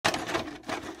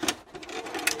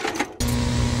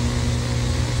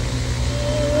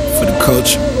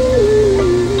Coach,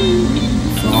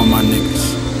 for all my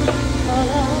niggas.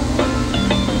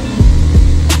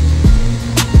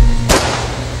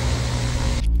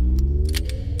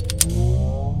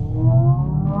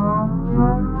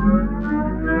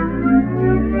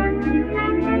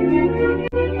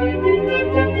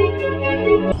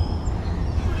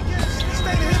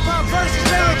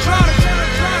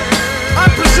 I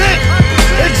present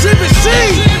Exhibit C.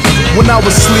 When I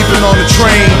was sleeping on the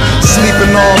train,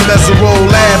 sleeping on Mesero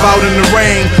Lab out in the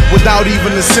rain, without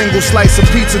even a single slice of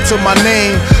pizza to my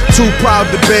name. Too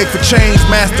proud to beg for change,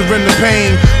 mastering the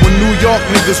pain. When New York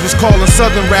niggas was calling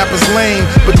Southern rappers lame,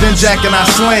 but then Jack and I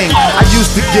slang. I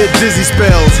used to get dizzy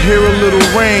spells, hear a little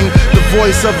ring, the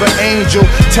voice of an angel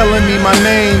telling me my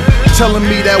name, telling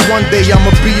me that one day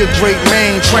I'ma be a great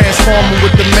man, transforming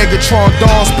with the Megatron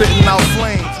dawn spitting out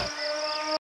flame.